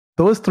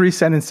those three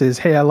sentences,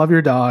 hey, I love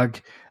your dog.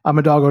 I'm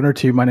a dog owner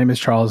too. My name is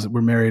Charles.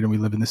 We're married and we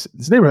live in this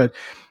neighborhood.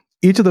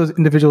 Each of those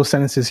individual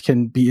sentences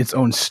can be its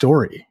own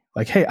story.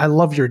 Like, hey, I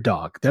love your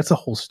dog. That's a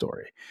whole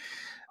story.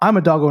 I'm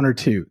a dog owner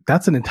too.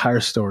 That's an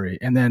entire story.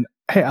 And then,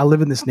 hey, I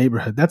live in this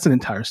neighborhood. That's an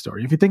entire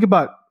story. If you think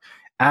about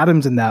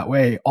atoms in that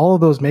way, all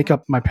of those make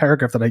up my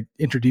paragraph that I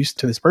introduced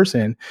to this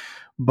person.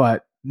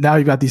 But now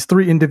you've got these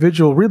three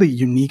individual, really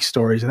unique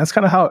stories. And that's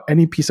kind of how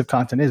any piece of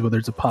content is, whether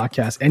it's a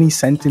podcast, any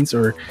sentence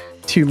or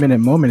 2-minute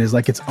moment is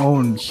like its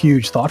own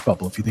huge thought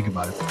bubble, if you think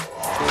about it.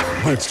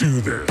 Let's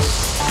do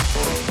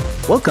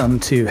this. Welcome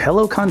to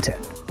Hello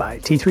Content by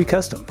T3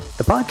 Custom,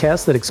 the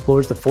podcast that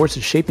explores the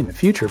forces shaping the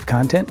future of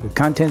content with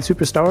content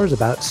superstars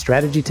about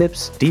strategy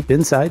tips, deep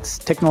insights,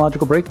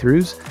 technological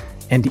breakthroughs,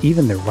 and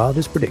even their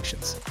wildest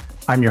predictions.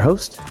 I'm your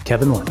host,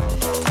 Kevin Lund.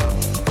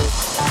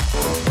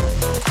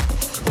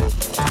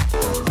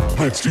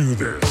 Let's do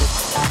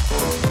this.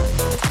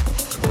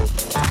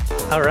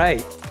 All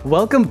right.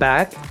 Welcome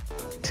back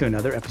to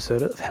another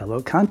episode of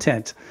Hello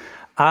Content.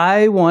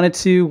 I wanted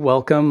to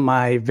welcome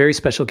my very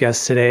special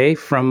guest today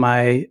from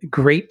my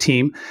great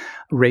team,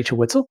 Rachel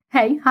Witzel.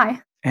 Hey, hi.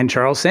 And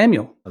Charles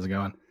Samuel. How's it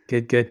going?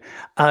 Good.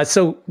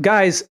 So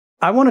guys,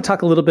 I want to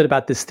talk a little bit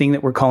about this thing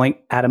that we're calling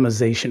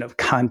atomization of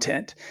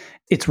content.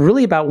 It's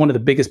really about one of the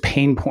biggest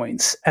pain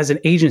points. As an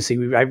agency,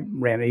 I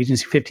ran an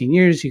agency 15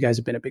 years. You guys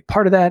have been a big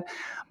part of that.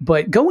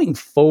 But going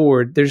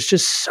forward, there's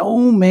just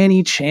so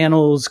many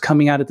channels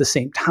coming out at the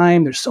same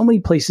time. There's so many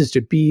places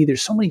to be.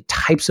 There's so many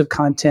types of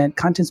content.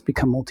 Content's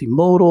become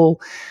multimodal.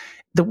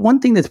 The one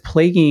thing that's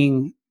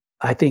plaguing,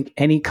 I think,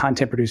 any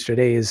content producer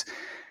today is,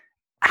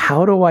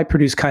 how do I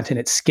produce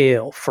content at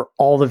scale for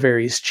all the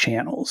various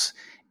channels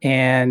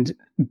and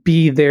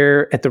be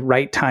there at the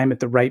right time, at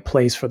the right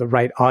place for the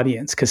right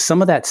audience? Because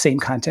some of that same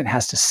content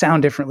has to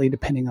sound differently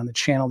depending on the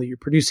channel that you're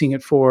producing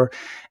it for.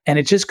 And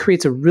it just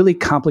creates a really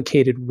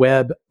complicated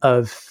web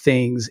of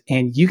things.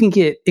 And it can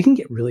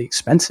get really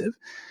expensive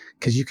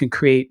because you can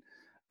create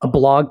a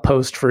blog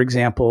post, for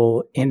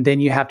example, and then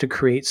you have to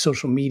create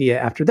social media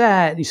after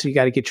that. So you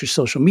got to get your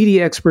social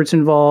media experts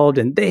involved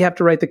and they have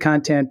to write the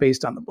content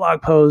based on the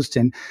blog post.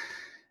 And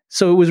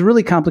so it was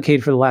really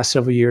complicated for the last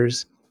several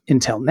years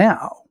until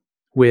now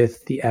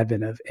with the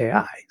advent of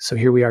AI. So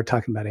here we are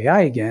talking about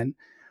AI again,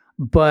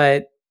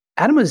 but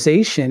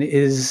atomization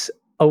is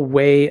a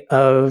way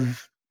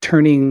of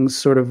turning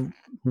sort of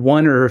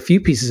one or a few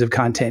pieces of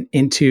content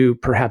into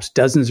perhaps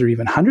dozens or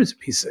even hundreds of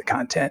pieces of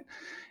content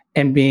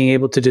and being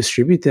able to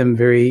distribute them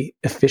very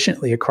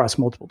efficiently across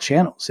multiple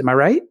channels. Am I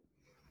right?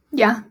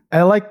 Yeah.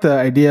 I like the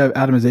idea of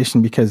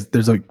atomization because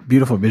there's a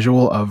beautiful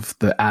visual of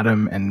the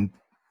atom and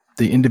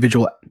the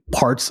individual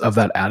parts of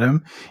that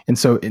atom. And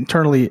so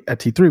internally at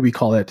T3, we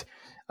call it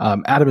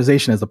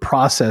atomization as the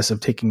process of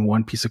taking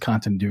one piece of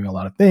content and doing a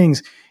lot of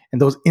things. And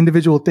those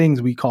individual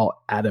things we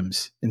call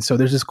atoms. And so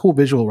there's this cool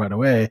visual right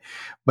away,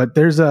 but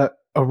there's a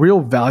real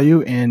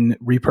value in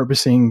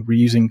repurposing,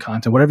 reusing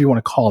content, whatever you want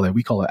to call it.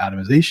 We call it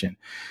atomization.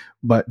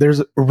 But there's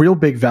a real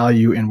big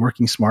value in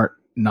working smart,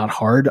 not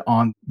hard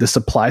on the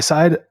supply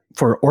side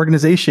for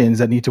organizations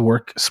that need to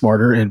work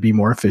smarter and be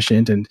more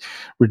efficient and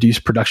reduce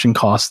production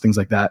costs, things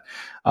like that.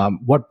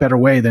 What better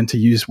way than to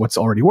use what's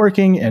already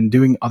working and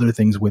doing other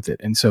things with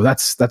it? And so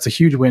that's a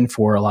huge win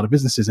for a lot of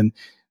businesses. And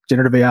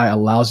generative AI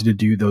allows you to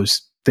do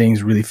those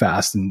things really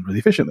fast and really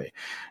efficiently.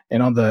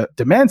 And on the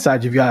demand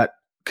side, you've got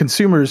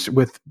consumers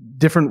with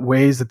different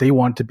ways that they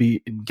want to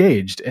be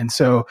engaged. And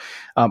so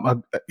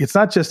it's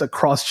not just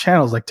across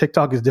channels. Like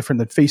TikTok is different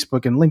than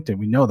Facebook and LinkedIn.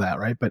 We know that,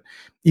 right? But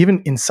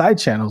even inside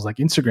channels like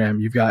Instagram,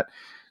 you've got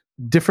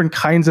different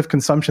kinds of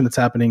consumption that's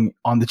happening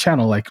on the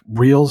channel. Like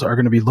reels are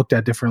going to be looked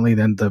at differently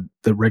than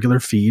the regular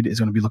feed is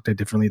going to be looked at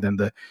differently than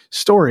the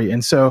story.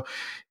 And so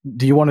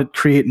do you want to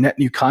create net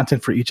new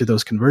content for each of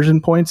those conversion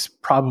points?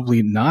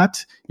 Probably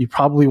not. You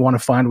probably want to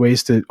find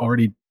ways to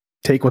already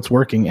take what's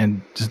working and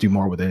just do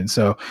more with it. And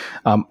so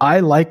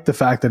I like the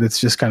fact that it's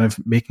just kind of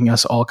making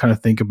us all kind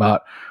of think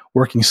about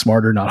working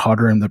smarter, not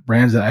harder. And the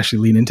brands that actually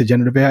lean into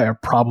generative AI are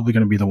probably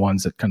going to be the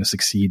ones that kind of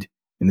succeed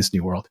in this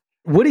new world.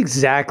 What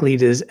exactly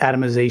does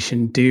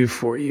atomization do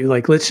for you?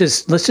 Like, let's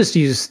just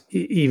use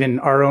even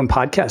our own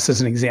podcast as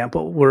an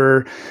example.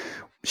 We're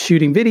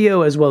shooting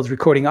video as well as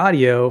recording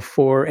audio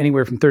for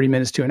anywhere from 30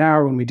 minutes to an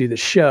hour when we do the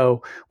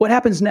show. What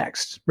happens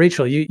next?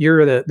 Rachel,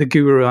 you're the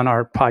guru on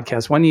our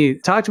podcast. Why don't you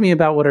talk to me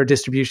about what our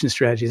distribution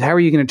strategy is? How are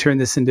you going to turn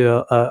this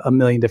into a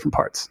million different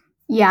parts?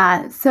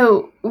 Yeah.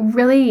 So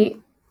really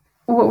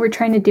what we're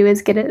trying to do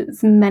is get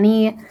as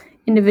many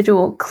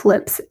individual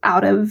clips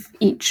out of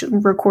each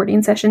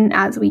recording session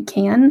as we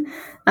can.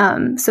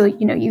 So,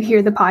 you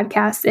hear the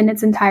podcast in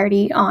its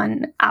entirety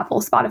on Apple,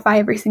 Spotify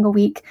every single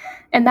week.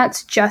 And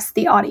that's just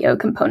the audio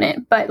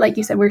component. But like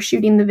you said, we're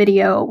shooting the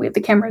video. We have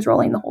the cameras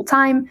rolling the whole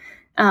time,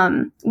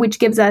 which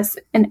gives us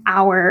an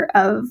hour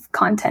of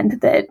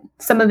content that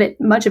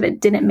much of it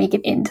didn't make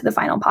it into the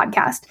final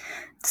podcast.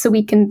 So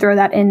we can throw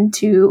that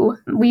into,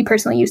 we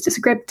personally use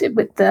Descript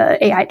with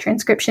the AI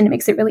transcription. It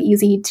makes it really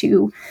easy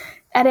to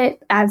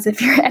edit as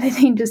if you're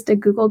editing just a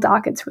Google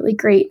Doc. It's really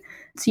great.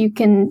 So you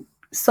can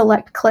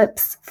select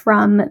clips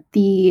from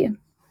the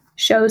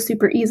show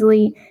super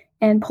easily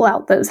and pull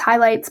out those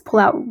highlights, pull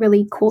out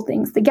really cool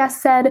things the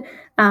guest said,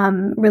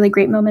 really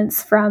great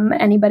moments from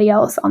anybody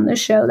else on the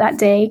show that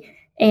day,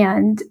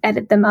 and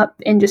edit them up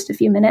in just a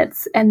few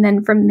minutes. And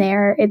then from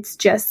there, it's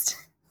just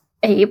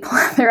a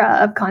plethora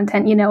of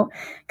content,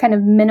 kind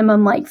of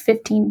minimum like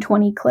 15,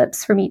 20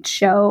 clips from each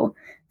show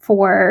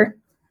for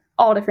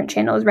all different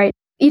channels, right?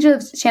 Each of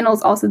those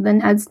channels also then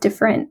has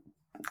different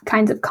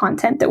kinds of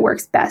content that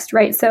works best,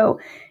 right? So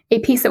a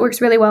piece that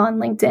works really well on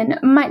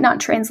LinkedIn might not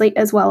translate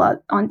as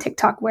well on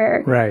TikTok,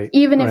 where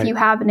even if you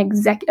have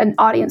an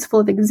audience full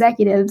of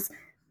executives,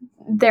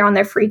 they're on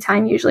their free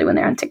time usually when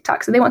they're on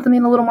TikTok. So they want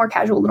something a little more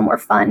casual, a little more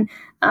fun.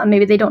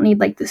 Maybe they don't need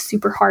like the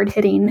super hard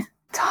hitting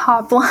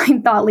top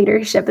line thought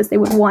leadership as they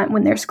would want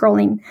when they're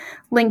scrolling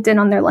LinkedIn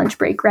on their lunch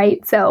break,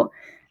 right? So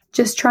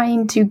just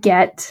trying to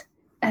get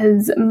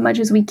as much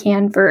as we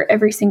can for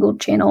every single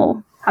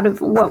channel out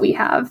of what we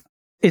have.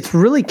 It's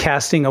really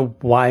casting a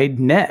wide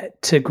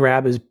net to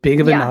grab as big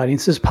of an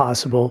audience as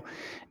possible,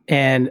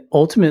 and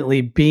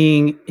ultimately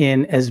being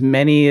in as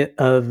many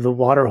of the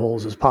water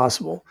holes as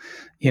possible,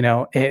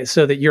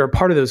 so that you're a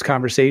part of those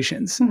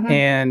conversations. Mm-hmm.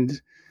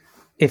 And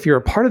if you're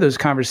a part of those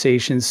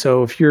conversations,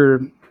 so if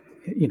you're,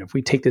 if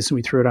we take this and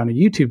we throw it on a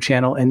YouTube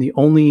channel and the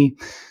only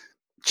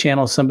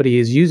channel somebody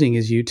is using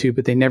is YouTube,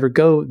 but they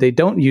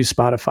don't use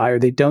Spotify, or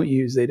they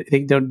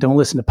don't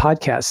listen to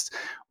podcasts,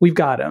 we've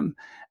got them.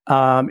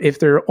 If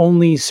they're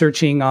only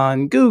searching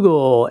on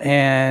Google,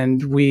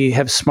 and we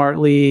have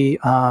smartly,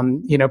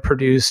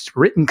 produced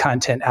written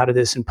content out of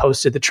this and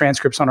posted the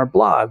transcripts on our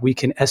blog, we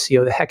can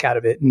SEO the heck out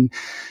of it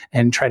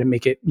and try to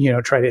make it,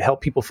 try to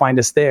help people find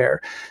us there.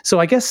 So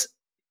I guess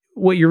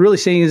what you're really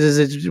saying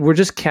is we're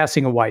just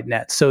casting a wide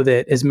net so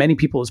that as many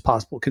people as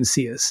possible can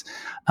see us,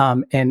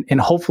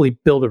 and hopefully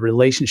build a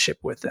relationship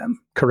with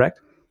them. Correct?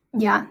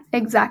 Yeah,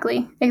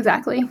 exactly.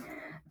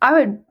 I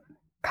would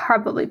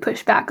probably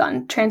push back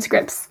on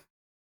transcripts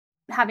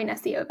having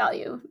SEO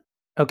value.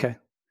 Okay.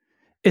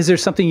 Is there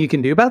something you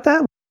can do about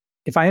that?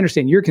 If I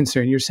understand your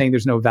concern, you're saying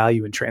there's no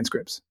value in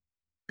transcripts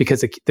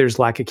because there's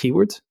lack of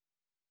keywords?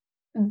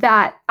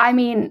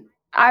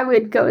 I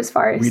would go as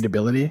far as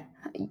readability.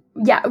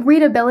 Yeah,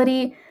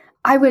 readability.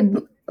 I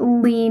would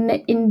lean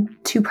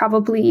into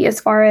probably as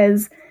far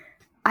as,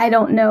 I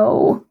don't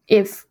know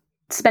if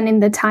spending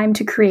the time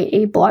to create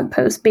a blog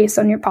post based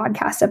on your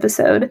podcast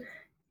episode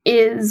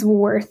is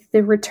worth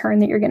the return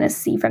that you're going to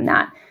see from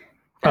that.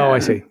 I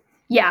see.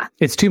 Yeah.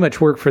 It's too much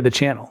work for the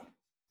channel.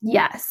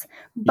 Yes.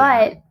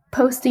 But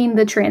posting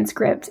the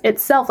transcript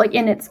itself,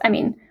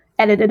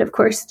 edited, of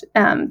course,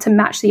 to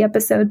match the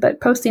episode, but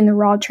posting the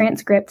raw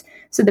transcript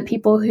so that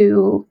people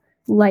who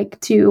like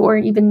to, or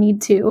even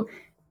need to,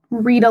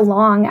 read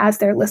along as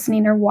they're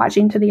listening or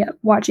watching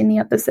the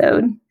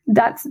episode,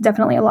 that's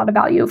definitely a lot of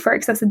value for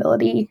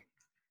accessibility.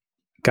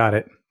 Got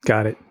it.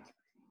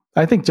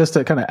 I think just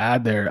to kind of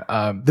add there,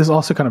 this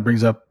also kind of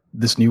brings up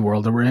this new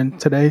world that we're in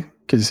today,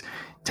 because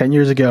 10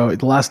 years ago,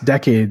 the last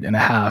decade and a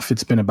half,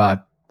 it's been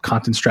about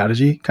content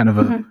strategy, kind of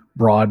a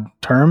broad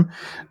term.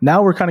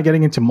 Now we're kind of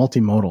getting into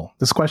multimodal.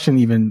 This question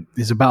even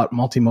is about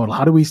multimodal.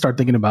 How do we start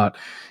thinking about,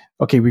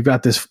 okay, we've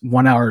got this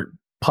 1 hour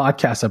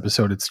podcast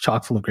episode, it's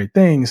chock full of great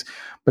things,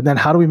 but then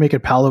how do we make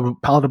it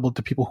palatable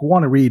to people who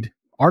want to read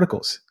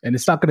articles? And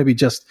it's not going to be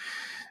just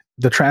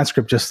the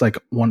transcript, just like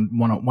one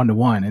to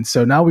one. And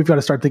so now we've got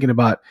to start thinking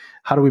about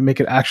how do we make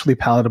it actually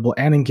palatable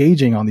and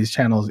engaging on these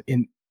channels.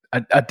 In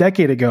a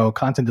decade ago,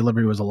 content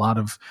delivery was a lot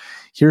of,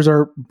 here's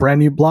our brand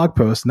new blog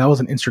post, and that was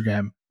an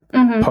Instagram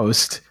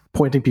post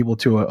pointing people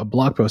to a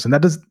blog post, and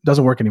that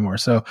doesn't work anymore.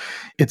 So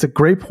it's a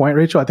great point,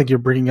 Rachel. I think you're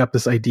bringing up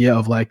this idea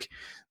of like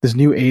this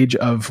new age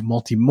of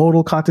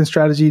multimodal content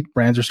strategy.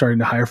 Brands are starting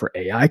to hire for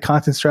AI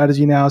content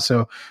strategy now.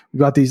 So we've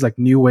got these like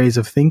new ways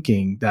of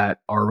thinking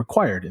that are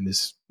required in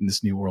this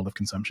new world of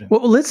consumption.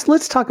 Well,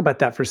 let's talk about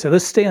that for a second.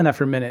 Let's stay on that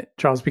for a minute,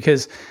 Charles,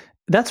 because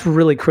that's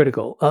really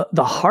critical.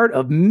 The heart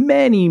of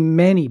many,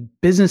 many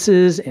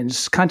businesses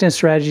and content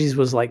strategies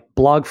was like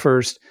blog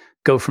first,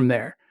 go from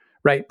there,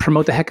 right?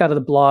 Promote the heck out of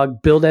the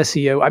blog, build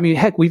SEO. I mean,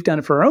 heck, we've done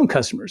it for our own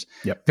customers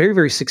very,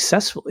 very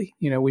successfully.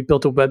 We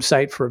built a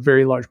website for a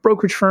very large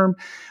brokerage firm.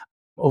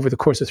 Over the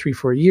course of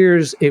 3-4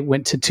 years, it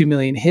went to 2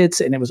 million hits,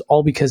 and it was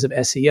all because of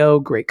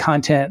SEO, great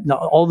content,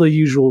 all the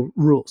usual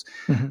rules.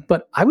 Mm-hmm.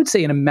 But I would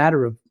say in a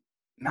matter of,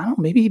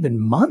 maybe even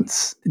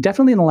months,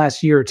 definitely in the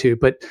last year or two,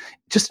 but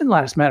just in the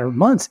last matter of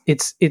months,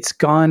 it's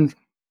gone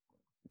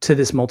to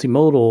this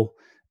multimodal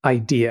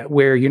idea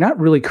where you're not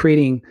really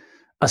creating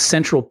a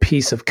central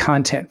piece of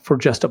content for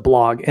just a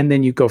blog, and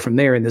then you go from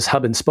there in this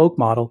hub and spoke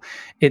model.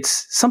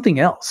 It's something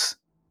else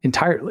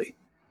entirely.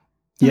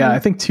 Yeah, I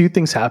think two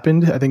things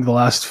happened. I think the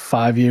last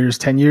 5 years,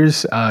 10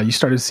 years, you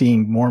started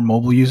seeing more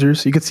mobile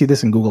users. You could see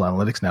this in Google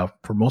Analytics now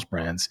for most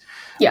brands.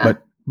 Yeah.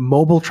 But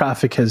mobile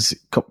traffic has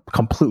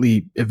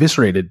completely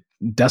eviscerated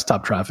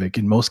desktop traffic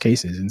in most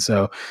cases. And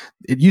so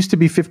it used to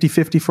be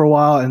 50-50 for a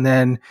while, and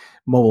then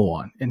mobile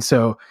won. And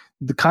so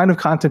the kind of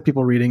content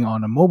people are reading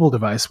on a mobile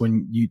device,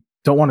 when you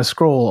don't want to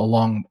scroll a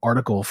long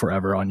article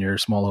forever on your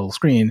small little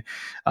screen.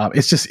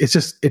 It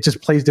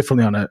just plays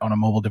differently on a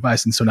mobile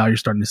device. And so now you're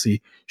starting to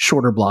see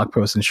shorter blog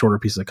posts and shorter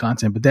pieces of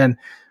content. But then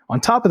on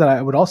top of that,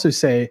 I would also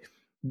say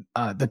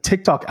the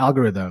TikTok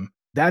algorithm,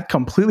 that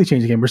completely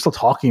changed the game. We're still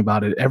talking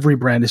about it. Every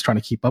brand is trying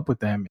to keep up with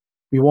them.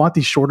 We want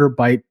these shorter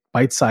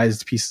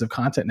bite-sized pieces of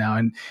content now.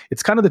 And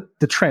it's kind of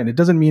the trend. It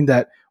doesn't mean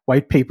that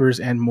white papers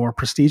and more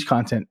prestige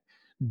content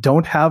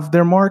don't have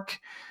their mark,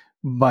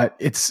 but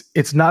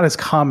it's not as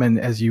common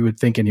as you would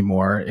think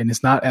anymore. And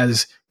it's not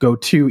as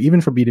go-to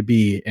even for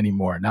B2B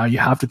anymore. Now you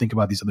have to think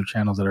about these other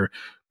channels that are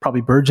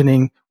probably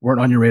burgeoning, weren't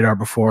on your radar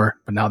before,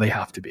 but now they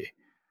have to be.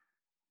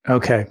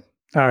 Okay.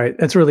 All right.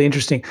 That's really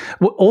interesting.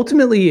 Well,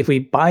 ultimately, if we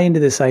buy into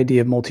this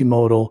idea of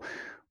multimodal,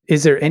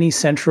 is there any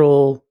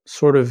central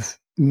sort of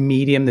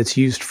medium that's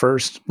used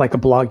first, like a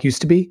blog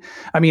used to be?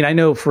 I mean, I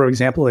know, for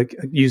example, like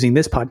using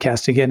this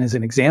podcast again as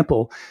an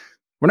example,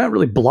 we're not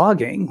really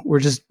blogging. We're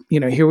just,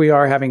 here we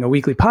are having a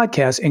weekly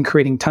podcast and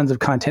creating tons of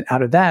content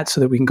out of that so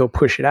that we can go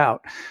push it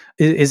out.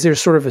 Is there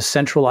sort of a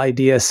central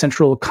idea,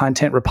 central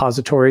content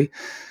repository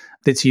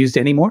that's used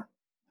anymore?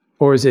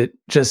 Or is it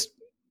just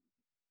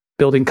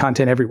building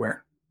content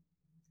everywhere?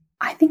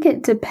 I think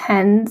it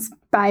depends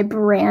by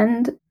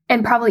brand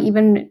and probably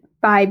even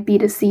by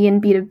B2C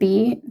and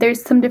B2B.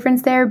 There's some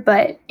difference there,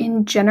 but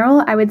in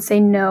general, I would say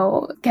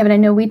no. Kevin, I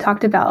know we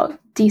talked about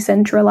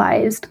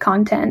decentralized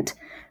content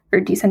or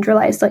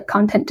decentralized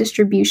content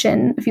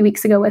distribution a few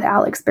weeks ago with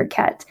Alex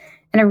Burkett.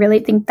 And I really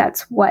think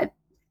that's what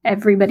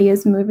everybody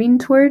is moving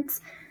towards,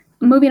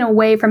 moving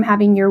away from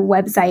having your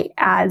website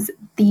as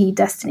the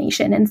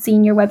destination and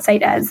seeing your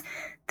website as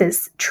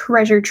this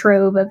treasure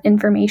trove of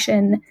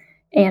information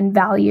and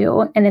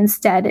value, and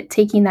instead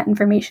taking that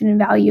information and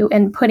value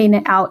and putting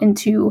it out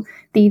into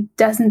the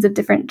dozens of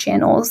different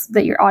channels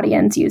that your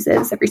audience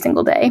uses every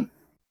single day.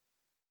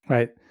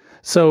 Right.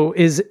 So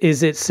is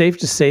it safe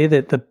to say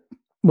that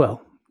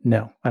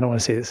no, I don't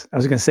want to say this. I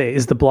was going to say,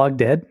 is the blog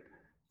dead?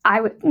 I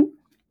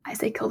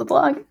say kill the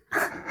blog.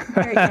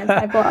 Very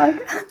anti-blog.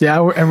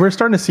 Yeah, and we're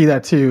starting to see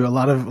that too. A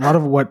lot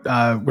of what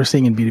we're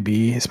seeing in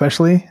B2B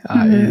especially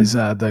is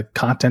the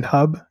Content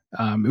Hub,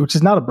 which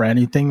is not a brand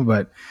new thing,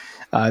 but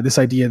this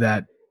idea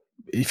that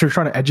if you're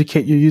trying to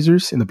educate your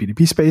users in the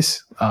B2B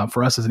space,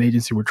 for us as an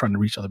agency, we're trying to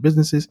reach other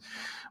businesses.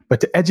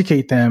 But to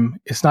educate them,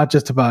 it's not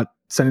just about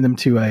sending them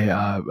to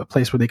a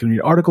place where they can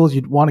read articles.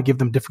 You'd want to give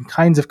them different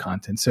kinds of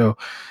content. So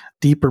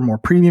deeper, more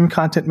premium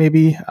content,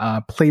 maybe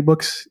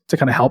playbooks to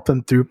kind of help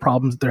them through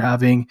problems that they're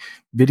having,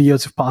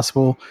 videos if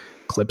possible,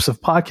 clips of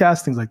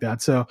podcasts, things like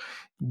that. So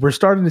we're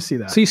starting to see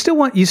that. So you still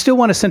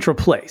want a central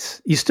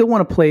place. You still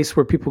want a place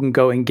where people can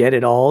go and get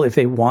it all if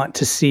they want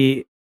to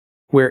see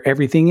where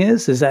everything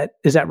is. Is that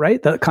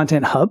right? The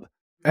Content Hub?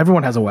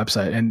 Everyone has a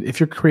website. And if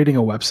you're creating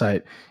a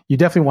website, you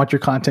definitely want your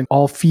content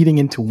all feeding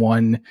into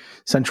one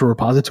central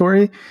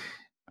repository.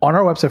 On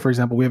our website, for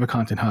example, we have a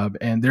Content Hub,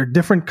 and there are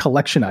different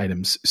collection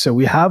items. So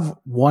we have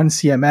one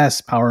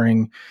CMS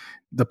powering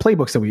the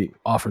playbooks that we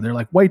offer. They're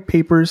like white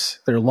papers.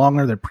 They're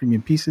longer. They're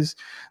premium pieces.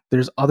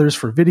 There's others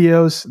for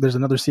videos. There's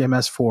another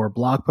CMS for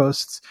blog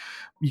posts.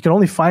 You can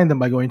only find them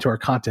by going to our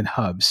Content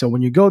Hub. So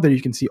when you go there,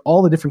 you can see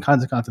all the different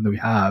kinds of content that we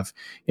have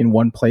in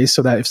one place,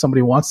 so that if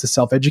somebody wants to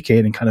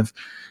self-educate and kind of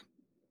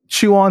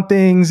chew on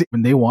things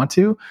when they want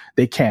to,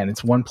 they can.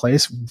 It's one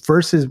place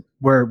versus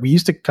where we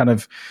used to kind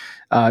of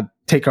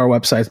take our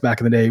websites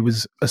back in the day. It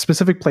was a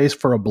specific place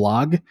for a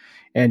blog,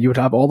 and you would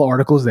have all the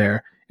articles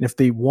there. And if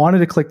they wanted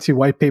to click to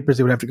white papers,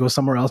 they would have to go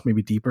somewhere else,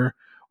 maybe deeper,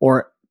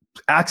 or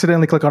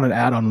accidentally click on an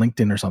ad on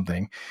LinkedIn or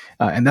something.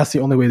 And that's the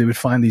only way they would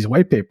find these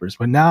white papers.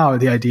 But now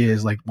the idea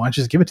is why don't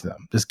you just give it to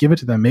them? Just give it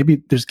to them.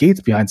 Maybe there's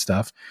gates behind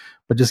stuff,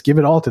 but just give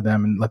it all to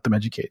them and let them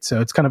educate. So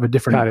it's kind of a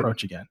different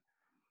approach again.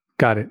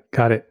 Got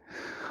it.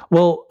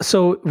 Well,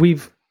 so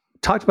we've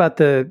talked about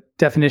the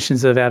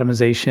definitions of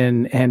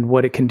atomization and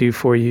what it can do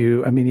for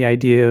you. I mean, the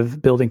idea of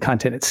building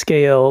content at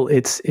scale,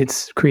 it's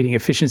creating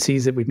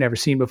efficiencies that we've never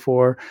seen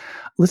before.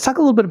 Let's talk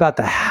a little bit about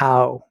the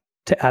how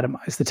to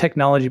atomize, the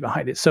technology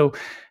behind it. So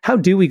how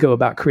do we go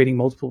about creating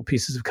multiple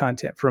pieces of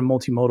content for a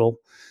multimodal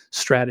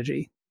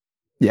strategy?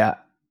 Yeah.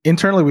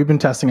 Internally, we've been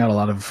testing out a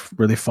lot of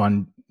really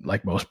fun,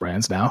 like most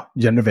brands now,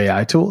 generative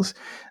AI tools.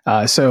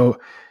 So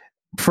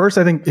first,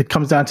 I think it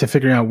comes down to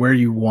figuring out where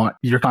you want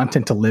your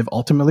content to live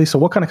ultimately. So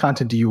what kind of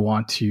content do you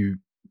want to,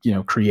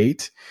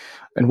 create,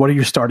 and what are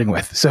you starting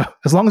with? So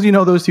as long as you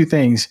know those two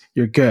things,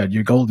 you're good,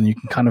 you're golden. You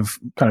can kind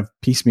of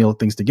piecemeal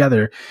things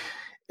together.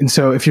 And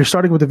so if you're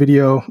starting with a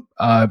video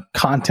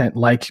content,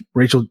 like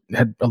Rachel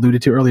had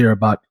alluded to earlier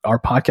about our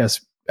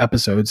podcast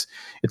episodes,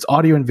 it's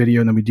audio and video,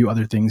 and then we do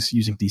other things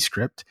using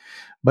Descript.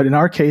 But in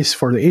our case,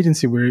 for the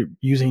agency, we're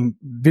using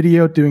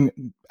video, doing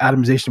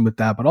atomization with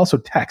that, but also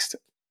text,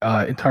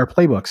 entire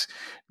playbooks,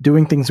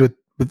 doing things with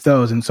with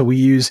those. And so we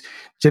use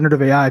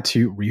generative AI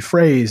to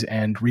rephrase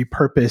and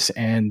repurpose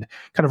and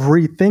kind of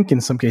rethink in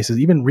some cases,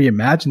 even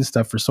reimagine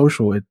stuff for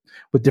social with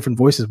different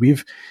voices.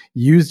 We've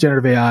used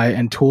generative AI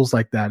and tools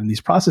like that in these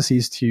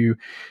processes to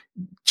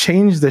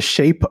change the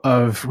shape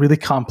of really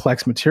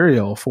complex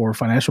material for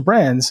financial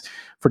brands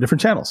for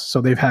different channels.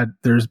 So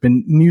there's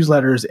been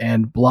newsletters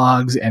and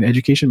blogs and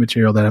education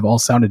material that have all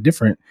sounded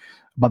different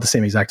about the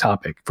same exact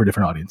topic for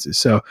different audiences.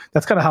 So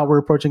that's kind of how we're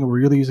approaching it. We're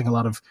really using a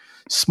lot of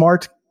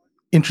smart,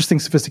 interesting,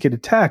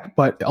 sophisticated tech,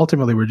 but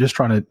ultimately we're just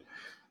trying to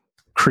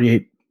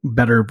create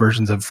better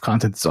versions of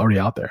content that's already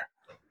out there.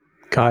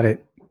 Got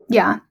it.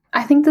 Yeah.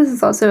 I think this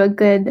is also a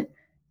good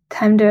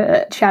time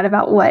to chat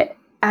about what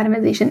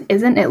atomization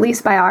isn't, at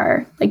least by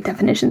our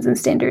definitions and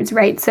standards,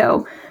 right?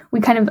 So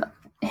we kind of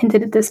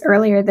hinted at this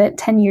earlier that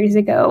 10 years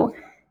ago,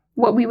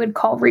 what we would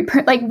call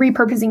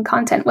repurposing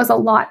content was a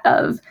lot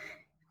of,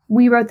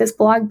 we wrote this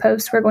blog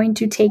post, we're going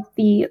to take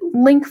the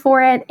link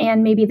for it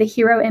and maybe the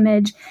hero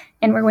image,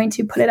 and we're going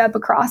to put it up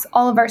across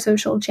all of our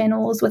social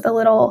channels with a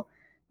little,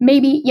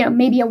 maybe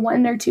a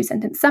 1 or 2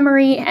 sentence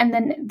summary. And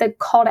then the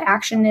call to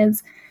action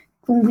is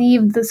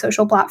leave the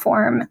social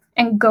platform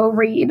and go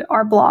read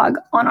our blog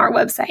on our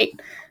website.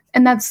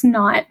 And that's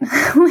not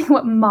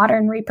what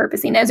modern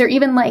repurposing is, or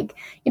even I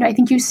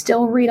think you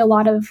still read a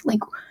lot of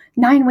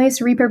 9 ways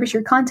to repurpose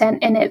your content,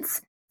 and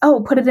it's,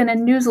 put it in a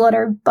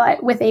newsletter,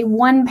 but with a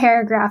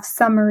 1-paragraph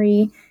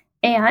summary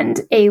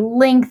and a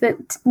link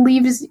that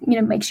leaves,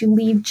 makes you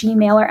leave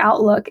Gmail or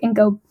Outlook and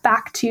go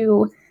back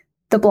to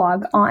the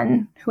blog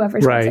on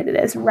whoever's website it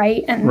is,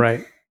 right?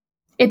 And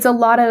it's a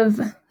lot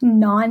of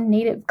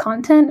non-native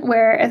content,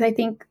 whereas I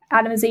think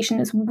atomization,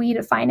 as we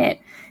define it,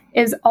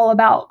 is all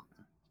about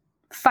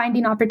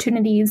finding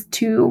opportunities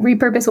to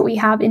repurpose what we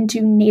have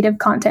into native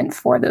content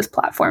for those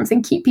platforms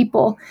and keep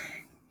people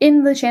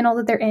in the channel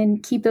that they're in,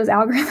 keep those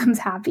algorithms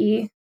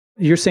happy.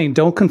 You're saying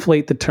don't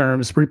conflate the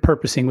terms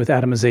repurposing with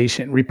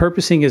atomization.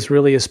 Repurposing is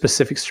really a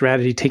specific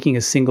strategy, taking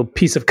a single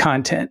piece of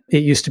content.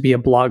 It used to be a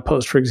blog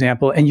post, for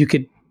example, and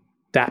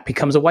that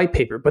becomes a white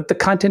paper, but the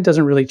content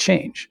doesn't really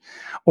change.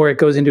 Or it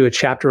goes into a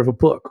chapter of a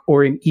book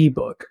or an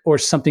ebook or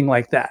something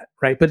like that,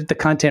 right? But the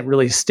content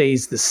really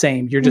stays the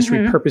same. You're just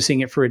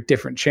repurposing it for a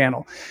different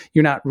channel.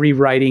 You're not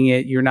rewriting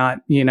it. You're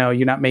not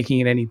making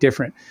it any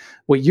different.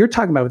 What you're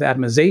talking about with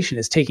atomization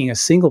is taking a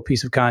single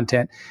piece of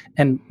content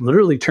and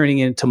literally turning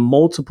it into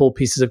multiple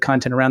pieces of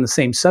content around the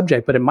same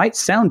subject, but it might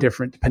sound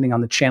different depending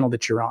on the channel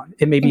that you're on.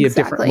 It may be at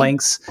different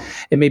lengths.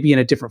 It may be in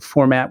a different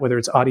format, whether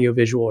it's audio,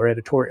 visual, or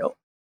editorial.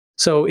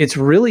 So it's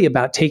really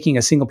about taking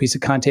a single piece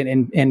of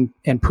content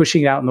and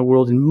pushing it out in the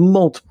world in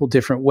multiple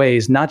different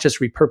ways, not just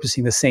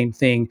repurposing the same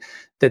thing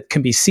that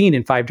can be seen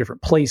in 5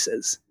 different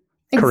places.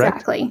 Correct?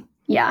 Exactly.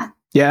 Yeah.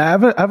 Yeah, I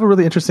have a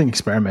really interesting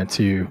experiment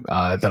too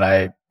that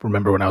I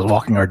remember when I was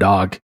walking our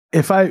dog.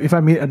 If I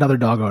meet another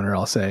dog owner,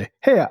 I'll say,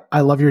 "Hey,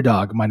 I love your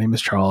dog. My name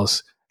is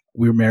Charles.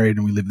 We were married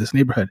and we live in this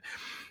neighborhood."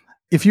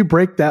 If you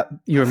break that,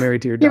 you were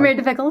married to your dog. You're married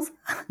to Pickles.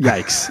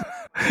 Yikes!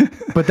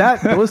 But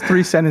those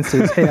 3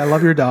 sentences, "Hey, I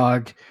love your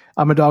dog.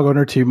 I'm a dog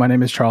owner too. My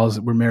name is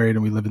Charles. We're married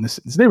and we live in this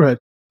neighborhood."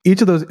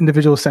 Each of those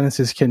individual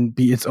sentences can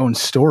be its own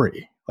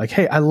story. Like,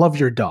 "Hey, I love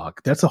your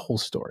dog." That's a whole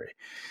story.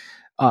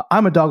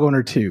 "I'm a dog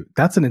owner too."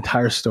 That's an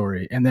entire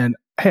story. And then,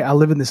 "Hey, I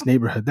live in this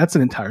neighborhood." That's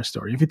an entire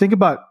story. If you think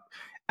about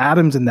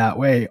atoms in that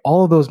way,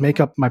 all of those make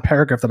up my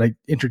paragraph that I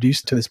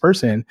introduced to this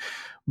person.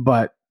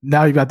 But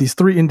now you've got these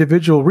 3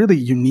 individual, really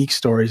unique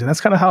stories. And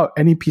that's kind of how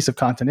any piece of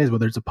content is,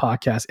 whether it's a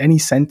podcast, any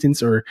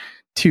sentence or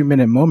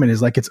 2-minute moment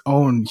is like its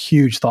own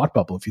huge thought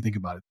bubble, if you think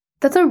about it.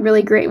 That's a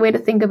really great way to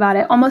think about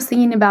it. Almost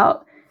thinking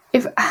about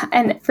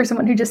and for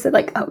someone who just said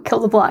kill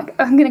the blog,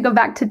 I'm going to go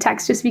back to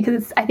text just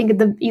because I think it's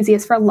the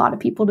easiest for a lot of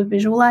people to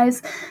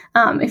visualize.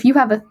 If you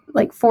have a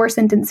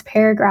 4-sentence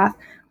paragraph,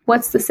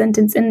 what's the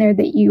sentence in there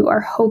that you are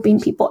hoping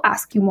people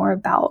ask you more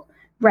about,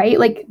 right?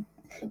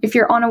 If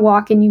you're on a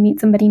walk and you meet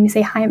somebody and you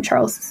say, "Hi, I'm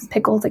Charles, this is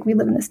Pickles, we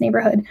live in this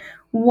neighborhood,"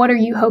 what are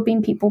you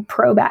hoping people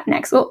probe at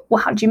next? Well,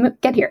 how did you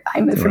get here?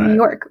 I moved from New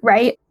York,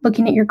 right?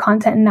 Looking at your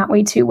content in that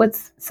way too.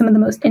 What's some of the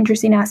most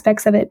interesting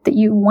aspects of it that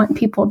you want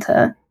people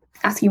to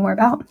ask you more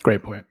about?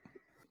 Great point.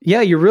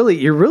 Yeah, you're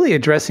really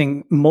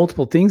addressing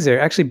multiple things there.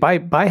 Actually,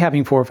 by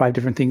having 4 or 5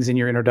 different things in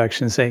your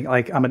introduction, saying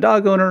I'm a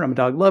dog owner, I'm a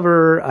dog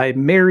lover,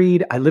 I'm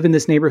married, I live in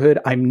this neighborhood,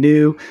 I'm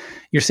new.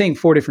 You're saying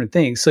 4 different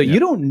things. So you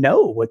don't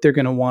know what they're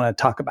going to want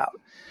to talk about.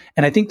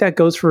 And I think that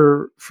goes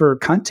for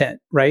content,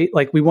 right?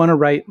 We want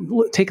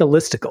to take a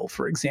listicle,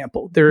 for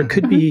example. There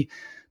could be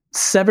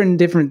 7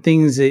 different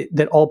things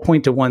that all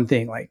point to one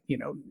thing,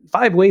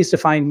 5 ways to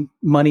find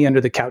money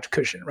under the couch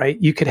cushion, right?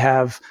 You could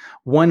have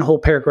one whole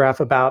paragraph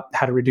about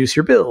how to reduce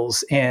your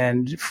bills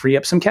and free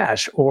up some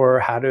cash, or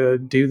how to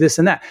do this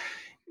and that.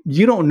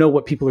 You don't know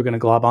what people are going to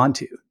glob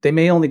onto. They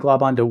may only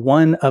glob onto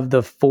one of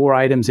the 4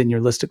 items in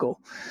your listicle.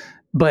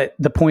 But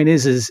the point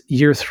is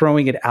you're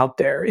throwing it out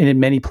there and in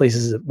many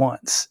places at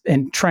once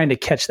and trying to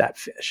catch that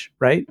fish,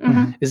 right?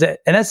 And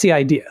that's the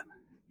idea.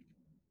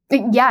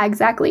 Yeah,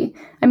 exactly.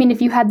 I mean,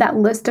 if you had that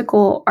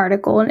listicle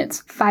article and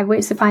it's 5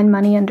 ways to find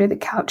money under the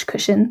couch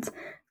cushions,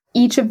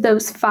 each of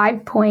those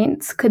 5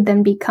 points could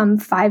then become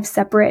 5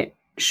 separate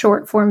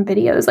short form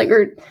videos, like,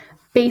 or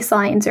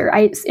baselines or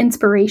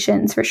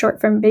inspirations for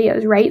short form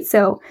videos, right?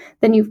 So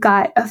then you've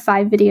got a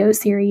 5 video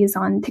series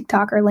on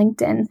TikTok or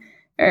LinkedIn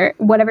or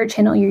whatever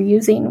channel you're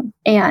using,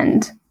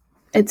 and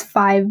it's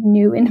 5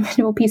 new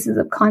individual pieces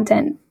of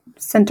content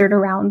centered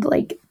around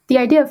like the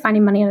idea of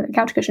finding money under the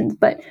couch cushions,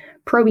 but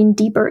probing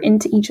deeper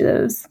into each of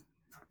those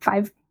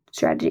 5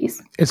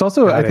 strategies. It's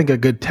also, I think, a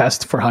good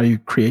test for how you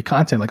create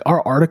content. Like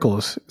our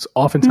articles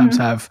oftentimes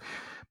have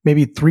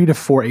maybe 3 to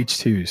 4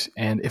 H2s.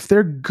 And if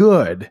they're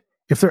good,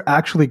 if they're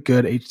actually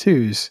good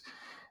H2s,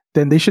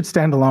 then they should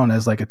stand alone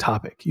as like a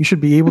topic. You should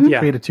be able to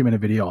create a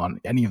 2-minute video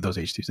on any of those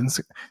H2s. And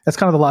that's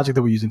kind of the logic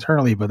that we use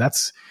internally, but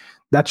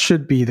that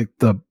should be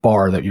the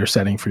bar that you're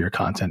setting for your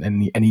content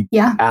and any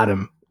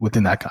atom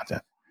within that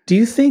content. Do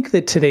you think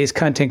that today's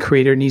content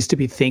creator needs to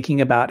be thinking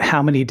about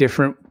how many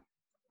different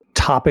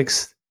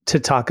topics to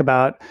talk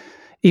about,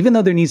 even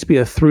though there needs to be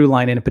a through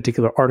line in a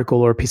particular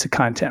article or a piece of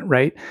content,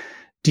 right?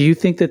 Do you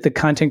think that the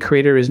content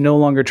creator is no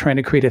longer trying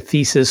to create a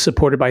thesis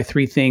supported by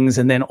 3 things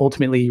and then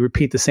ultimately you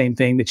repeat the same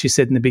thing that you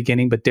said in the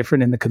beginning, but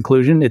different in the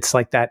conclusion? It's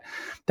like that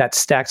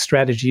stacked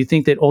strategy. You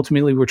think that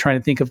ultimately we're trying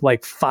to think of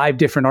like 5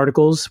 different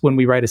articles when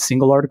we write a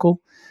single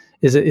article?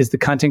 Is the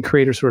content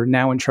creator sort of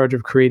now in charge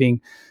of creating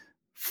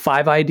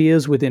 5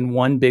 ideas within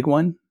one big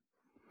one?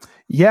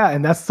 Yeah,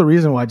 and that's the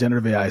reason why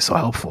generative AI is so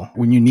helpful.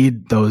 When you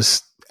need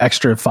those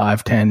extra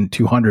 5, 10,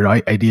 200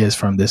 ideas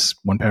from this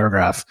one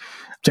paragraph,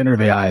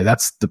 generative AI,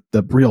 that's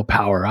the real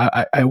power.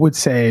 I would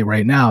say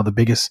right now, the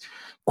biggest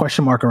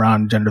question mark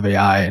around generative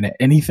AI and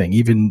anything,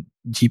 even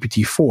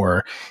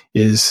GPT-4,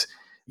 is,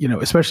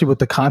 especially with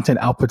the content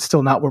output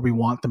still not where we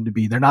want them to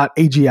be. They're not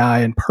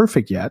AGI and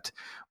perfect yet,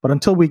 but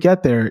until we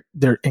get there,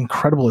 they're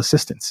incredible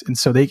assistants. And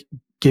so they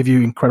give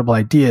you incredible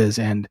ideas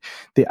and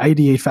they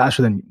ideate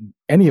faster than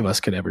any of us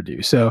could ever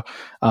do. So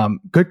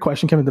good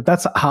question, Kevin.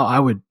 That's how I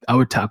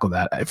would tackle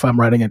that. If I'm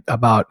writing it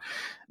about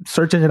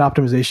search engine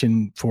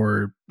optimization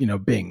for,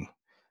 Bing,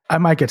 I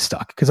might get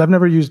stuck because I've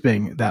never used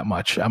Bing that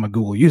much. I'm a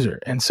Google user.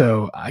 And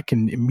so I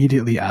can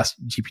immediately ask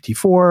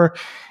GPT-4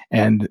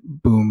 and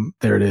boom,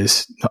 there it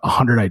is,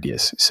 100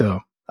 ideas.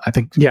 So I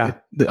think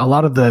a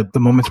lot of the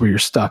moments where you're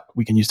stuck,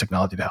 we can use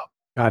technology to help.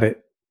 Got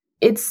it.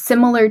 It's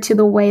similar to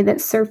the way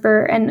that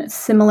Surfer and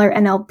similar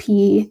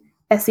NLP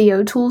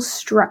SEO tools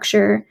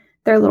structure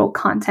their little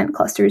content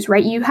clusters,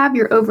 right? You have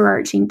your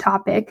overarching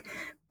topic,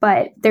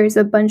 but there's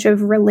a bunch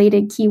of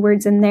related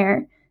keywords in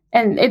there.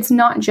 And it's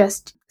not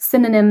just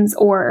synonyms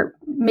or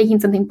making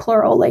something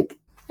plural. Like,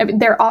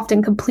 they're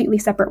often completely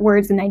separate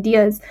words and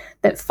ideas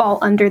that fall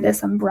under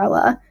this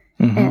umbrella.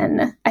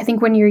 And I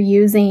think when you're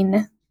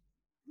using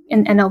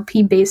an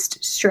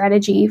NLP-based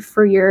strategy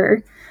for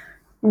your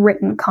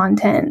written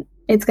content,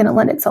 it's going to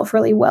lend itself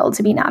really well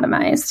to being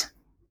atomized.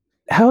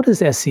 How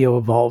does SEO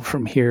evolve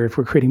from here? If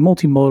we're creating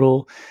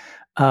multimodal,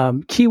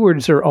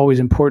 keywords are always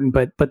important,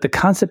 but the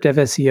concept of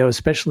SEO,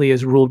 especially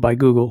as ruled by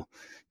Google,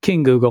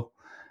 King Google,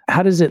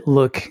 how does it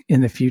look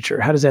in the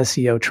future? How does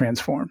SEO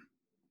transform?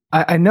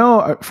 I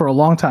know for a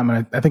long time,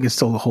 and I think it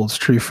still holds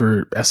true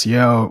for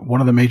SEO,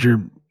 one of the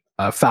major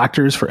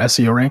factors for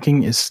SEO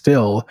ranking is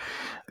still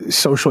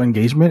social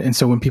engagement. And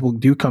so when people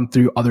do come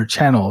through other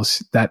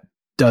channels, that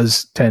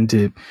does tend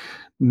to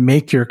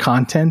make your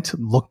content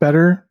look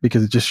better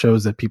because it just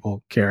shows that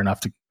people care enough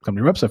to come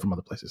to your website from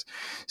other places.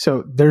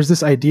 So there's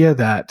this idea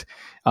that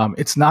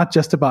it's not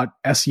just about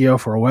SEO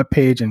for a web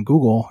page and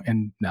Google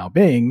and now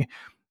Bing,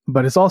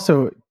 but it's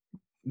also,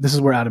 this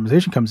is where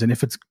atomization comes in.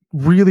 If it's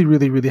really,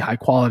 really, really high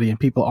quality and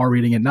people are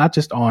reading it, not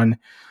just on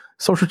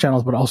social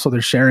channels, but also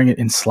they're sharing it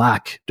in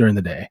Slack during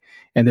the day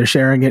and they're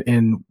sharing it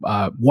in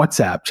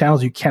WhatsApp,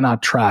 channels you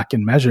cannot track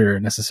and measure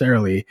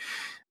necessarily.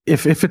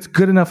 If it's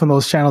good enough on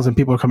those channels and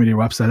people are coming to your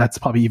website, that's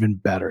probably even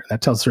better.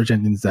 That tells search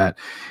engines that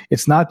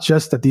it's not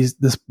just that these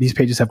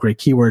pages have great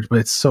keywords, but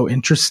it's so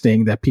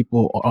interesting that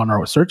people on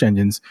our search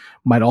engines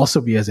might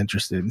also be as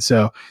interested. And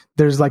so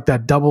there's like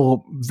that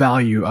double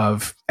value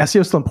of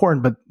SEO is still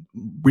important, but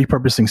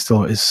repurposing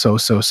still is so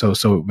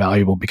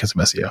valuable because of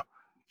SEO.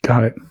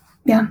 Got it.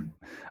 Yeah.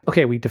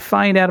 Okay, we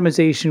defined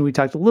atomization. We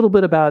talked a little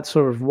bit about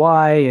sort of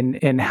why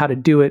and how to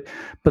do it,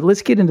 but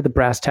let's get into the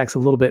brass tacks a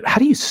little bit. How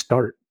do you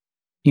start?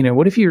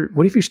 What if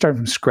you're starting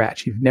from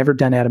scratch? You've never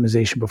done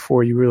atomization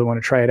before. You really want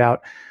to try it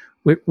out.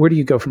 Where do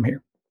you go from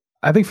here?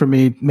 I think for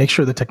me, make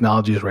sure the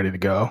technology is ready to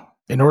go.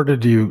 In order to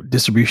do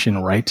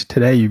distribution right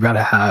today, you've got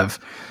to have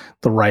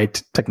the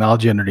right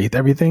technology underneath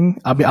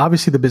everything. I mean,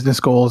 obviously the business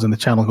goals and the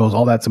channel goals,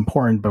 all that's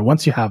important. But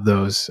once you have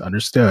those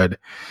understood,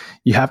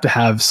 you have to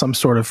have some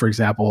sort of, for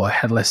example, a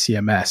headless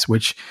CMS,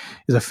 which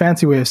is a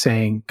fancy way of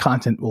saying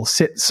content will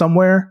sit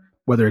somewhere,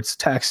 whether it's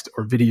text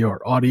or video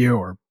or audio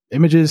or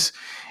images.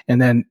 And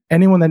then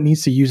anyone that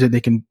needs to use it, they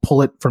can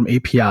pull it from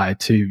API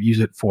to use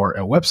it for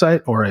a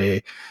website or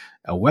a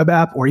web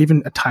app or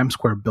even a Times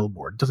Square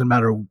billboard. It doesn't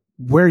matter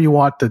where you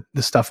want the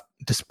stuff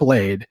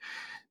displayed.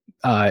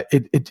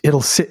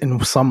 It'll sit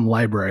in some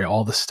library,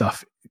 all the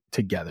stuff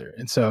together.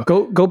 And so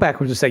go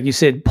backwards a sec. You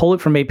said pull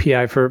it from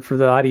API for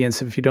the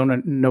audience. If you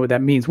don't know what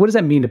that means, what does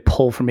that mean to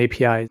pull from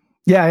API?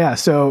 Yeah.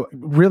 So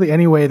really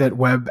any way that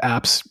web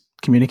apps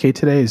communicate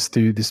today is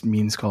through this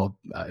means called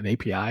an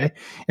API.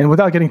 And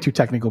without getting too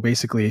technical,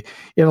 basically,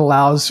 it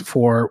allows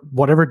for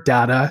whatever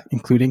data,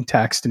 including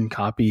text and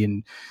copy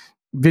and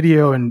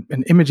video and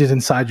images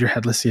inside your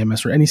headless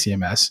CMS or any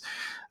CMS,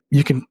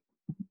 you can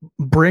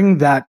bring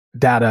that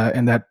data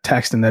and that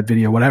text and that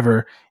video,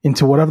 whatever,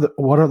 into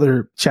what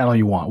other channel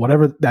you want,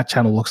 whatever that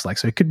channel looks like.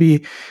 So it could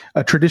be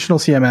a traditional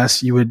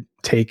CMS. You would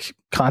take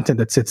content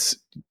that sits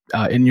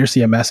in your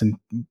CMS and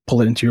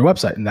pull it into your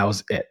website, and that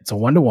was it. It's a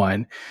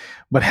one-to-one.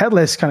 But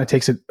headless kind of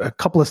takes it a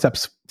couple of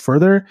steps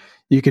further.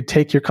 You could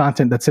take your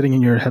content that's sitting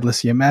in your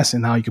headless CMS,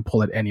 and now you can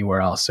pull it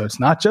anywhere else. So it's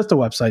not just a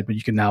website, but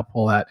you can now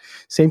pull that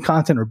same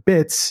content or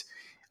bits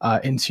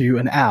into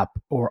an app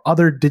or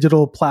other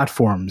digital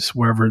platforms,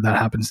 wherever that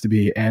happens to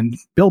be, and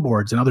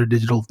billboards and other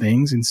digital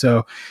things. And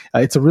so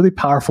it's a really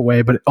powerful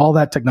way, but all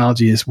that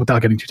technology is,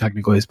 without getting too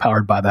technical, is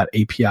powered by that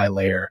API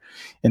layer.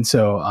 And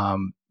so,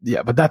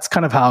 but that's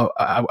kind of how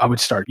I would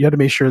start. You have to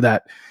make sure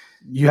that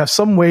you have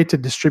some way to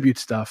distribute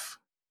stuff,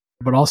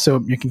 but also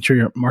making sure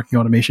your marketing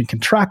automation can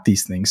track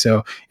these things.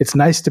 So it's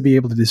nice to be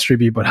able to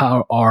distribute, but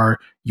how are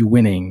you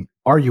winning?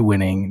 Are you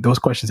winning? Those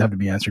questions have to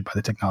be answered by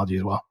the technology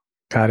as well.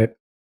 Got it.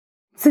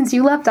 Since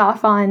you left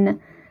off on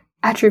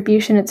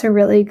attribution, it's a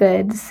really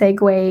good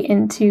segue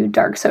into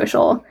dark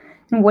social.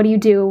 And what do you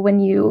do when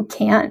you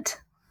can't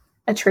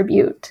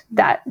attribute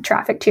that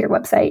traffic to your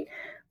website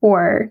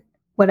or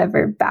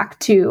whatever back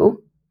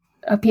to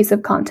a piece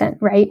of content,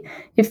 right?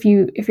 If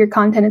your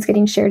content is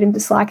getting shared into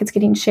Slack, it's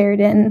getting shared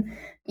in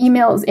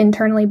emails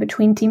internally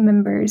between team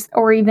members,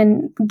 or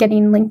even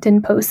getting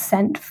LinkedIn posts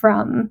sent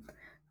from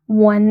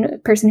one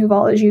person who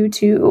follows you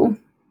to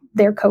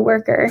their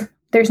coworker.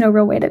 There's no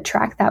real way to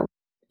track that.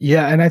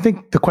 Yeah. And I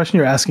think the question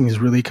you're asking is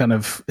really kind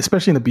of,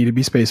 especially in the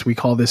B2B space, we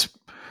call this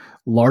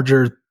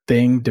larger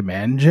thing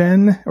demand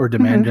gen or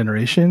demand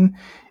generation.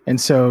 And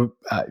so,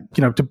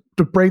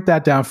 to break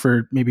that down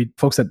for maybe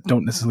folks that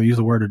don't necessarily use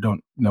the word or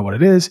don't know what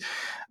it is,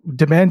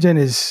 demand gen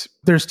is,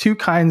 there's two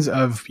kinds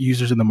of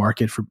users in the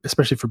market,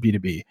 especially for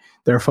B2B.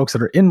 There are folks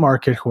that are in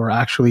market who are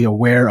actually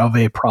aware of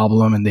a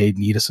problem and they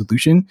need a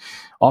solution.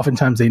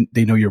 Oftentimes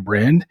they know your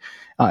brand,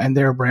 and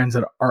there are brands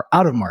that are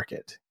out of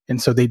market.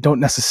 And so they don't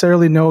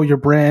necessarily know your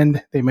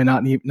brand. They may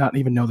not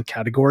even know the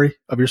category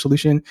of your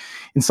solution.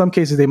 In some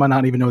cases, they might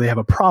not even know they have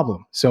a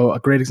problem. So a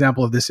great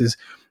example of this is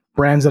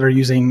brands that are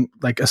using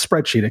like a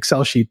spreadsheet,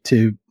 Excel sheet,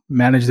 to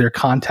manage their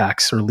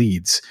contacts or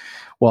leads.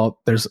 Well,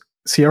 there's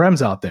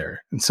CRMs out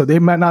there. And so they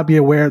might not be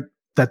aware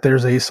that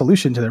there's a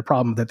solution to their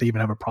problem, that they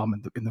even have a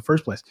problem in the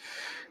first place.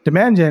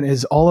 Demand gen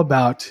is all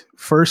about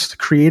first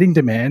creating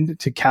demand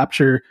to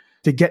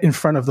get in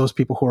front of those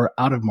people who are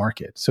out of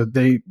market. So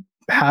they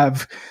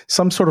have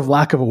some sort of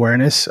lack of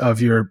awareness of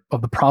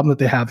the problem that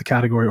they have, the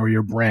category or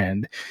your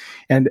brand.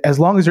 And as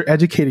long as you're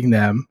educating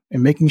them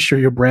and making sure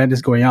your brand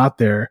is going out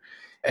there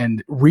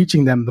and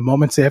reaching them the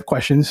moments they have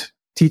questions,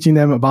 teaching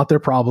them about their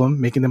problem,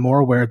 making them more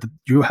aware that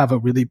you have a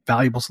really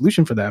valuable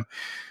solution for them,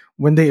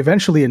 when they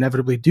eventually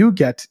inevitably do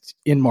get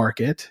in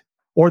market,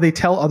 or they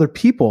tell other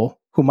people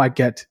who might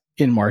get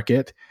in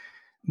market,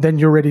 then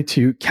you're ready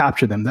to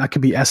capture them. That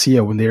could be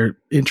SEO when they're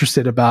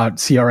interested about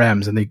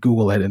CRMs and they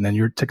Google it, and then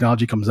your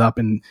technology comes up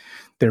and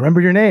they remember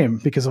your name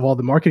because of all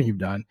the marketing you've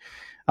done.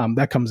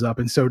 That comes up.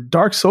 And so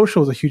dark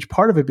social is a huge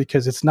part of it,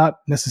 because it's not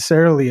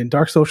necessarily, and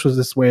dark social is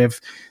this way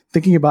of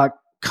thinking about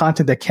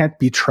content that can't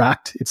be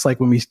tracked. It's like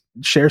when we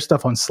share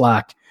stuff on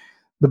Slack,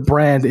 the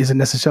brand isn't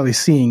necessarily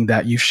seeing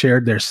that you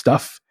shared their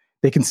stuff.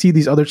 They can see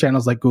these other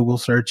channels like Google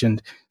search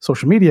and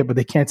social media, but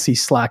they can't see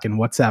Slack and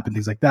WhatsApp and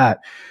things like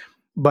that.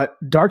 But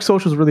dark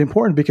social is really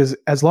important, because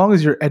as long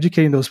as you're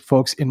educating those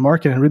folks in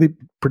market and really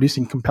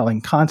producing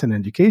compelling content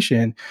and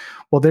education,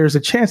 well, there's a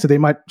chance that they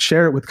might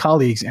share it with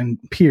colleagues and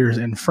peers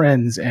and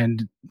friends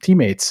and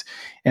teammates.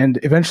 And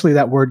eventually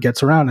that word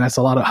gets around. And that's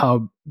a lot of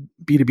how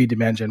B2B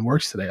demand gen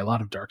works today, a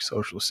lot of dark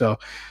social. So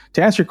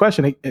to answer your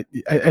question,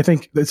 I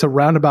think it's a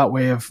roundabout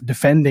way of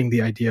defending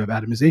the idea of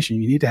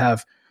atomization. You need to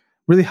have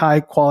really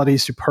high quality,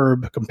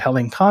 superb,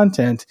 compelling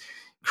content.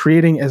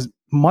 Creating as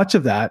much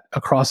of that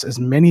across as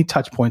many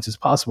touch points as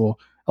possible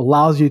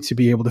allows you to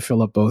be able to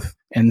fill up both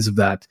ends of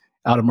that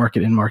out of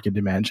market, in market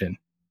demand gen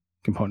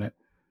component.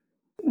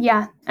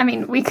 Yeah. I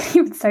mean, we could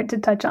even start to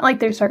touch on, like,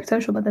 there's dark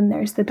social, but then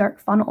there's the dark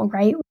funnel,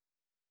 right?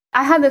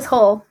 I had this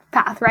whole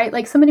path, right?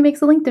 Like, somebody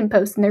makes a LinkedIn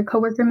post and their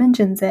coworker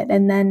mentions it,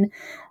 and then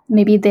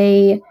maybe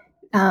they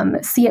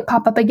see it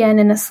pop up again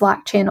in a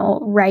Slack channel,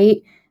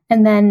 right?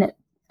 And then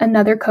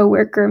another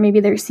coworker, maybe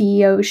their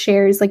CEO,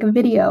 shares like a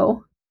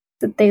video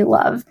that they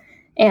love.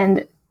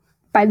 And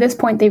by this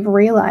point, they've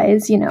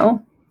realized,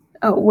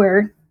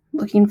 we're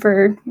looking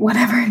for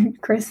whatever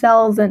Chris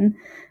sells, and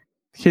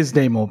his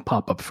name will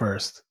pop up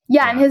first.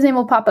 Yeah, and his name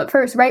will pop up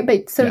first, right?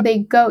 But so they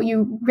go,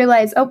 you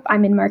realize,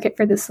 I'm in market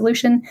for this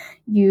solution.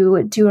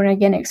 You do an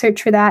organic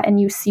search for that,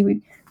 and you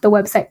see the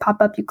website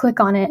pop up. You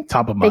click on it.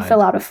 Top of mind. They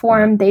fill out a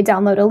form. They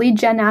download a lead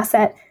gen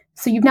asset.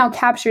 So you've now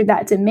captured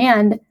that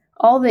demand.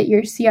 All that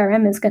your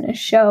CRM is going to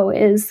show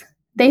is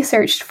they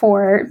searched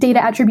for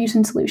data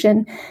attribution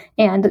solution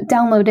and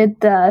downloaded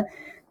the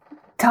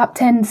top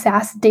 10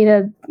 SaaS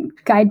data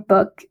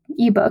guidebook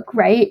ebook,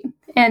 right?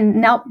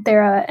 And now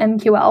they're a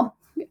MQL.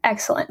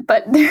 Excellent.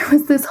 But there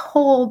was this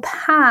whole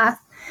path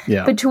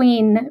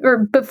between or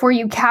before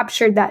you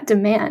captured that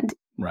demand.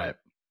 Right.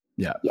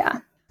 Yeah. Yeah.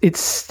 It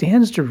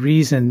stands to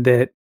reason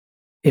that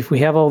if we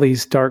have all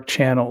these dark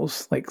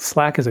channels, like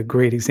Slack is a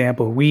great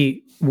example.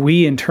 We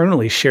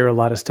internally share a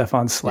lot of stuff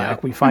on Slack.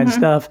 Yeah. We find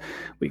stuff,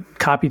 we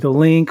copy the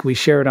link, we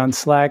share it on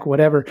Slack,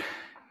 whatever.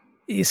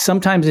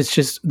 Sometimes it's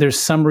just there's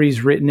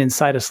summaries written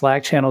inside a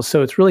Slack channel.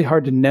 So it's really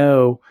hard to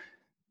know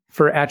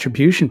for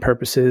attribution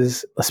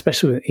purposes,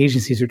 especially when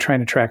agencies are trying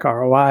to track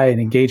ROI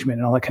and engagement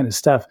and all that kind of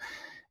stuff.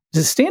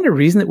 Does it stand to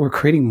reason that we're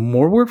creating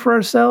more work for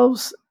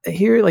ourselves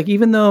here? Like,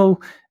 even though,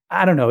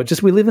 I don't know,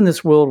 just we live in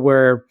this world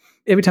where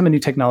every time a new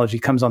technology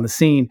comes on the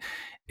scene,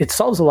 it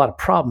solves a lot of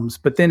problems,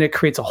 but then it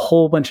creates a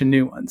whole bunch of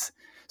new ones.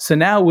 So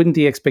now wouldn't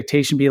the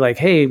expectation be like,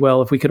 hey,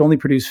 well, if we could only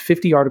produce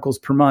 50 articles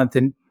per month,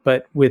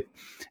 but with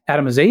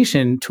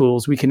atomization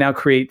tools, we can now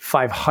create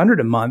 500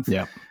 a month.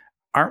 Yeah.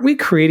 Aren't we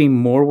creating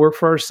more work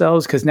for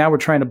ourselves? Because now we're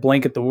trying to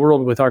blanket the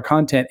world with our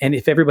content. And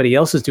if everybody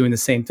else is doing the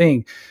same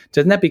thing,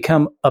 doesn't that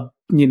become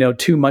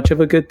too much of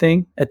a good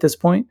thing at this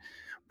point?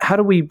 How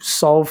do we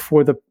solve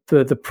for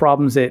the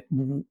problems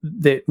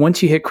that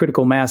once you hit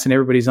critical mass and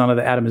everybody's onto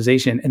the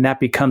atomization and that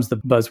becomes the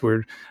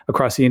buzzword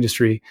across the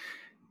industry?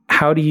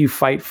 How do you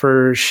fight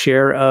for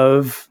share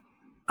of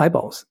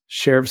eyeballs,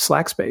 share of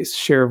Slack space,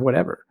 share of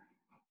whatever?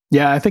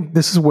 Yeah, I think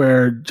this is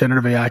where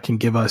generative AI can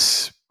give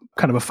us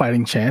kind of a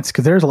fighting chance,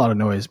 because there's a lot of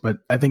noise. But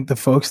I think the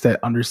folks that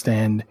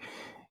understand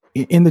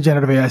in the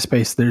generative AI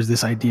space, there's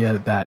this idea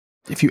that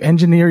if you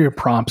engineer your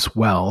prompts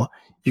well,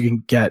 you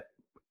can get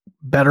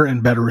better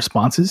and better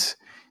responses.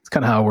 It's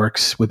kind of how it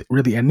works with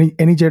really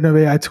any generative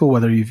AI tool,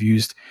 whether you've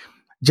used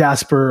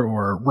Jasper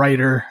or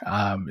Writer,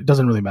 it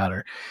doesn't really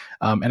matter.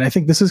 And I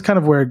think this is kind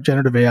of where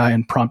generative AI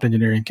and prompt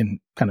engineering can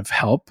kind of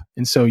help.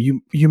 And so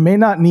you may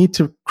not need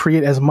to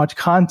create as much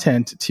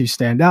content to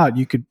stand out.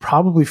 You could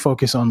probably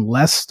focus on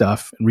less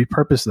stuff and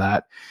repurpose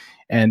that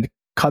and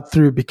cut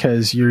through,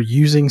 because you're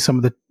using some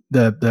of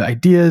the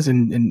ideas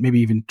and maybe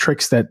even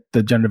tricks that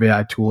the generative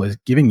AI tool is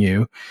giving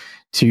you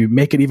to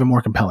make it even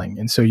more compelling.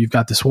 And so you've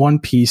got this one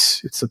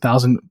piece, it's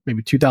 1,000,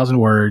 maybe 2,000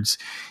 words,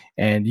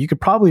 and you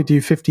could probably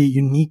do 50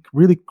 unique,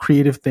 really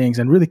creative things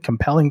and really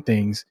compelling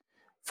things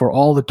for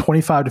all the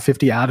 25 to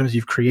 50 atoms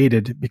you've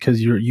created,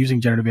 because you're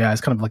using generative AI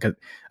as kind of like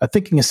a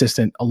thinking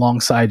assistant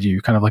alongside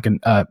you, kind of like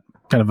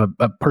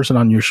a person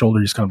on your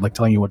shoulder, just kind of like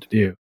telling you what to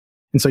do.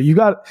 And so you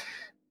got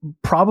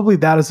probably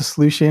that as a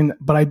solution,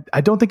 but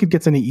I don't think it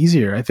gets any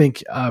easier. I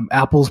think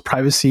Apple's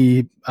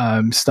privacy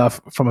stuff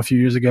from a few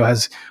years ago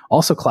has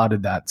also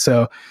clouded that.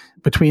 So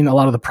between a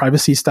lot of the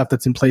privacy stuff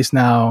that's in place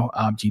now,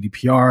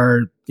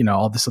 GDPR,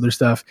 all this other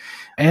stuff,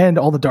 and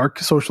all the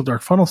social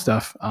dark funnel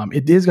stuff,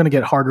 it is going to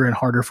get harder and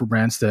harder for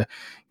brands to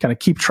kind of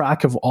keep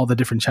track of all the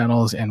different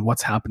channels and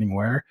what's happening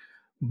where.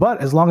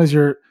 But as long as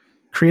you're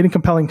creating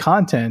compelling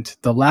content,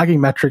 the lagging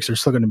metrics are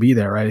still going to be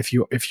there, right? If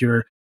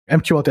your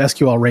MQL to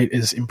SQL rate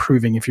is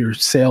improving, if your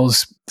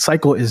sales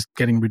cycle is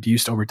getting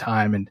reduced over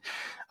time, and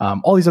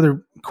all these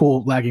other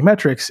cool lagging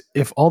metrics,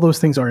 if all those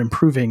things are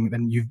improving,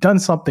 then you've done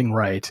something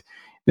right.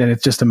 Then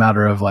it's just a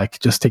matter of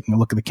just taking a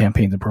look at the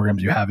campaigns and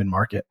programs you have in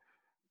market.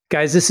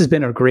 Guys, this has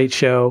been a great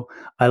show.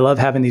 I love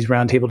having these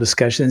roundtable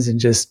discussions,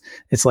 and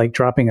it's like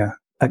dropping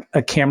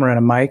a camera and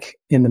a mic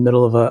in the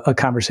middle of a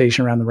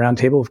conversation around the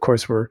roundtable. Of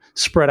course, we're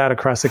spread out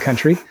across the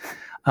country.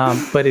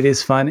 But it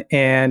is fun,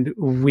 and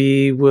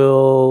we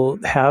will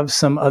have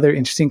some other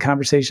interesting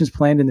conversations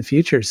planned in the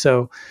future.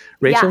 So,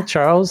 Rachel,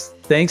 Charles,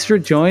 thanks for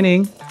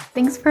joining.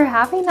 Thanks for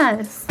having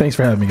us. Thanks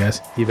for having me,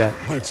 guys. You bet.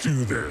 Let's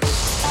do this.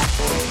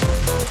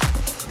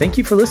 Thank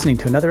you for listening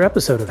to another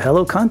episode of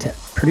Hello Content,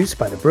 produced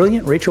by the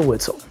brilliant Rachel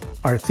Witzel.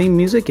 Our theme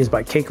music is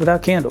by Cake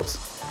Without Candles.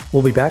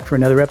 We'll be back for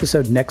another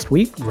episode next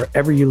week,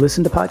 wherever you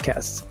listen to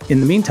podcasts. In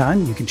the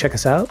meantime, you can check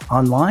us out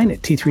online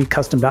at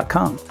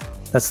t3custom.com.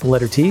 That's the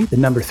letter T, the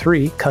number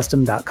 3,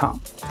 custom.com.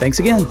 Thanks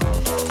again.